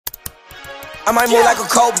I might move like a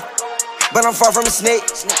Kobe, but I'm far from a snake.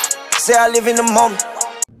 Say I live in the moment.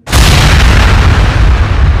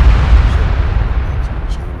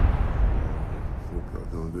 Hope y'all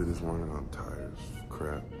doing good this morning. I'm tired as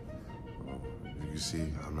crap. As you can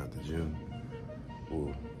see, I'm at the gym.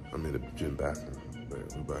 Well, I'm in the gym bathroom, but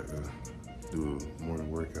we're about to do a morning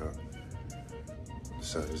workout.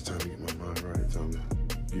 Decided it's time to get my mind right. Time to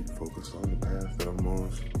get focused on the path that I'm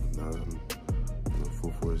on. Now that I'm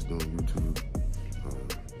full force doing YouTube.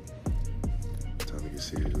 Time to get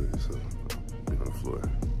serious with it, so I'll be on the floor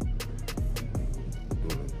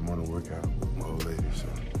doing a morning workout with my old lady. So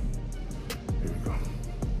here we go.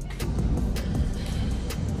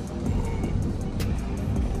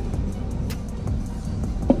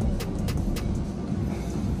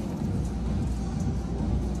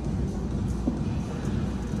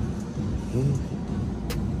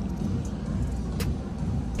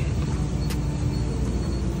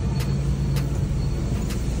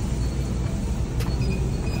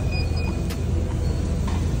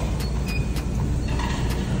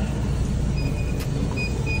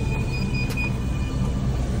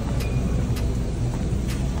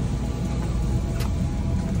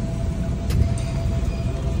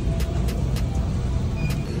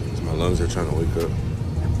 My lungs are trying to wake up.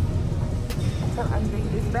 Trying to unbreak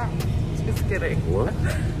this back. Just kidding. What?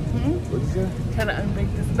 What did you say? Trying to unbreak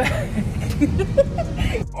this back.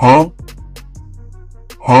 Huh?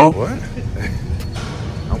 What?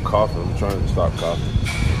 I'm coughing. I'm trying to stop coughing.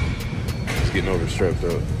 Just getting over strep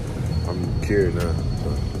throat. I'm cured now. So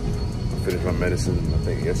I finished my medicine, I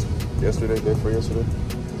think yesterday, day before yesterday.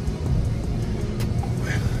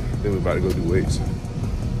 Then we're about to go do weights.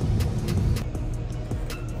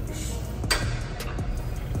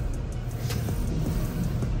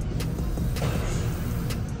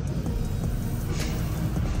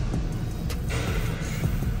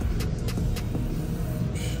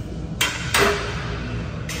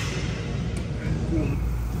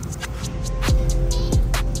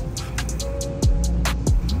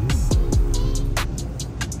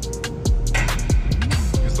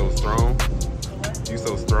 You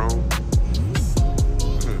so strong.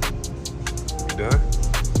 You done? Yeah.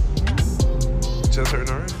 Chest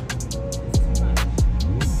hurting already?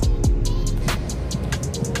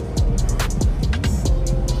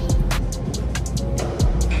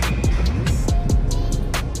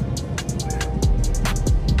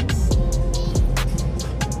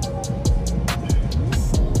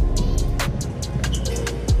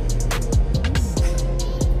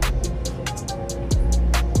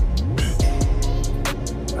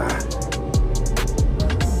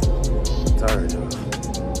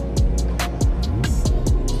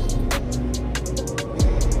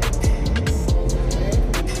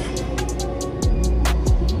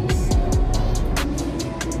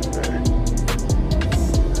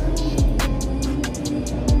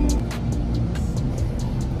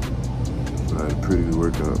 Pretty good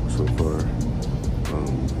workout so far.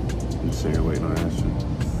 I'm sitting here waiting on Ashley.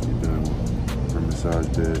 Get done her massage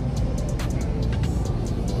bed.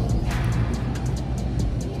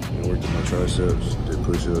 I worked on my triceps, did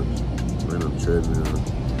push-ups, ran up the treadmill.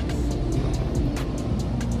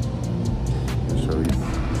 Just try to get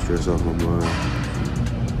stress off my mind.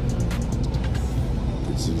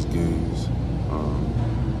 Get 6 games. I'm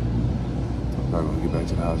probably gonna get back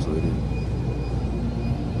to the house later.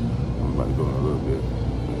 I'm about to go in a little bit.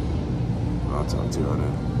 I'll talk to you on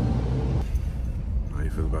that. How you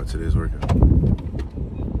feel about today's workout?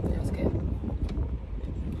 It was good.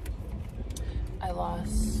 I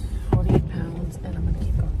lost 48 pounds and I'm gonna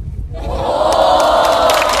keep going. Yeah.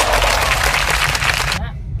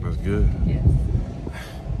 That's good. Yes.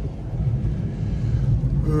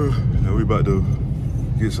 Now we about to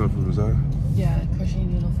get something from Zara. Yeah, crochet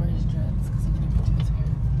needle for his dreads because he can put his hair.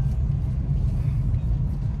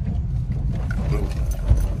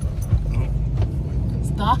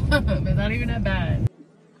 Stop! It's not even that bad.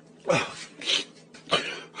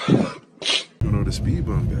 You know the speed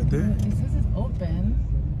bump got there. It says it's open.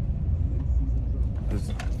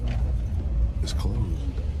 It's closed.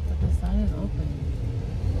 But the sign is open.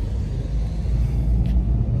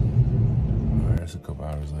 Alright, it's a couple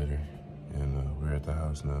hours later, and we're at the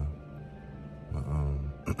house now.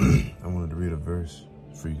 I wanted to read a verse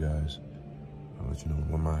for you guys. I'll let you know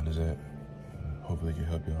where my mind is at. Hopefully it can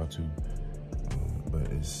help y'all too. But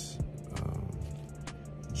it's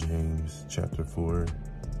James chapter 4,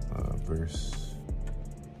 verse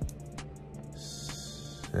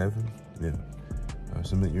 7. Yeah.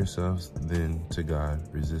 Submit yourselves then to God,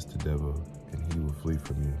 resist the devil, and he will flee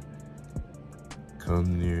from you.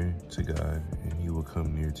 Come near to God, and he will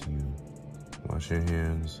come near to you. Wash your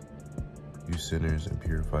hands, you sinners, and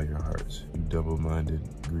purify your hearts. You double-minded,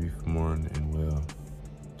 grief, mourn, and wail.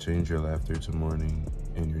 Change your laughter to mourning,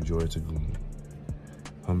 and your joy to gloom.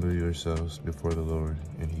 Humble yourselves before the Lord,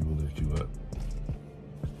 and he will lift you up.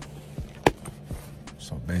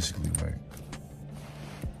 So basically, like,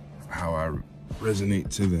 how I resonate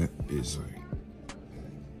to that is like,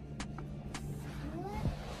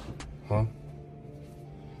 huh?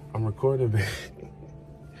 I'm recording, babe.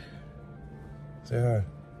 Say hi.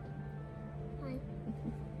 Hi.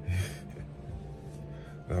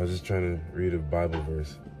 I was just trying to read a Bible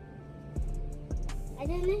verse. I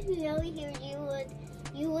didn't know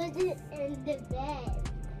you wasn't in the bed.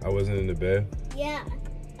 I wasn't in the bed? Yeah,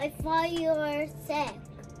 I thought you were sick.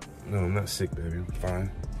 No, I'm not sick, baby. I'm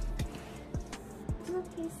fine. Look,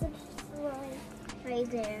 he's such slime right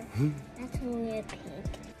there. That's only a pink.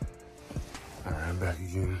 Alright, I'm back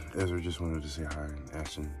again. Ezra just wanted to say hi, and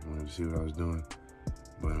Ashton wanted to see what I was doing.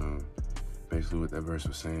 But basically what that verse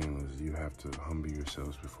was saying was you have to humble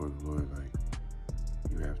yourselves before the Lord. Like,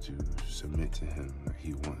 you have to submit to him. Like,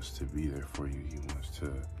 he wants to be there for you. He wants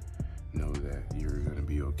to know that you're going to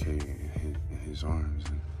be okay in his arms.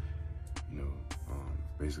 And, you know,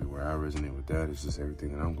 basically where I resonate with that is just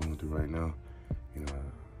everything that I'm going through right now. You know, I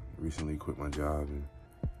recently quit my job and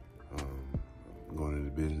going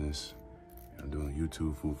into business. I'm doing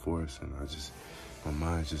YouTube full force, and my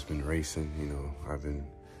mind's just been racing. You know, and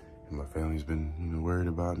my family's been, you know, worried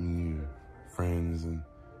about me, or friends and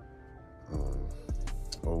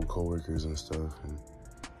old coworkers and stuff. And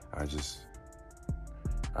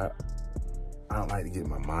I don't like to get in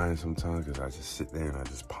my mind sometimes, because I just sit there and I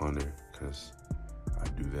just ponder, because I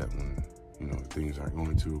do that when, you know, things aren't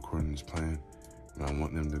going to according to plan. And I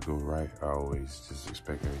want them to go right. I always just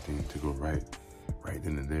expect everything to go right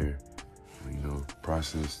then and there. You know,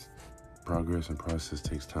 progress and process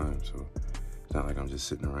takes time. So it's not like I'm just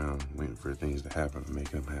sitting around waiting for things to happen and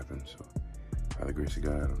making them happen. So by the grace of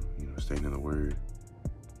God, I'm, you know, staying in the Word,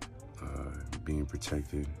 being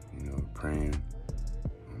protected, you know, praying,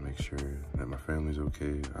 make sure that my family's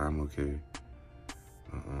okay, I'm okay.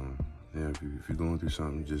 Yeah, if you're going through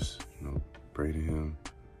something, just, you know, pray to him.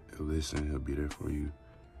 He'll listen. He'll be there for you.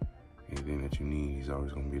 Anything that you need, he's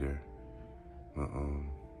always gonna be there. But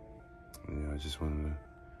yeah, I just wanted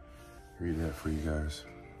to read that for you guys.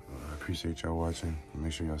 I appreciate y'all watching.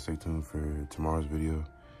 Make sure y'all stay tuned for tomorrow's video.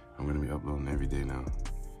 I'm gonna be uploading every day now,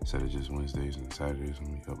 instead of just Wednesdays and Saturdays. I'm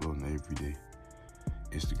gonna be uploading every day.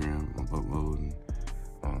 Instagram, I'm uploading.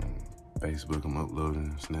 Facebook, I'm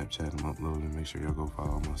uploading. Snapchat, I'm uploading. Make sure y'all go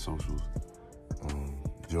follow my socials.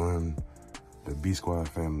 Join the B Squad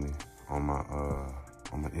family on my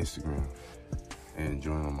Instagram, and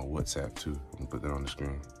join on my WhatsApp too. I'm gonna put that on the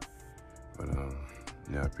screen. But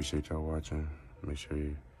yeah, I appreciate y'all watching. Make sure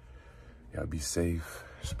y'all be safe,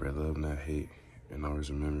 spread love, not hate, and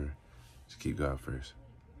always remember to keep God first.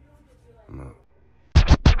 I'm out.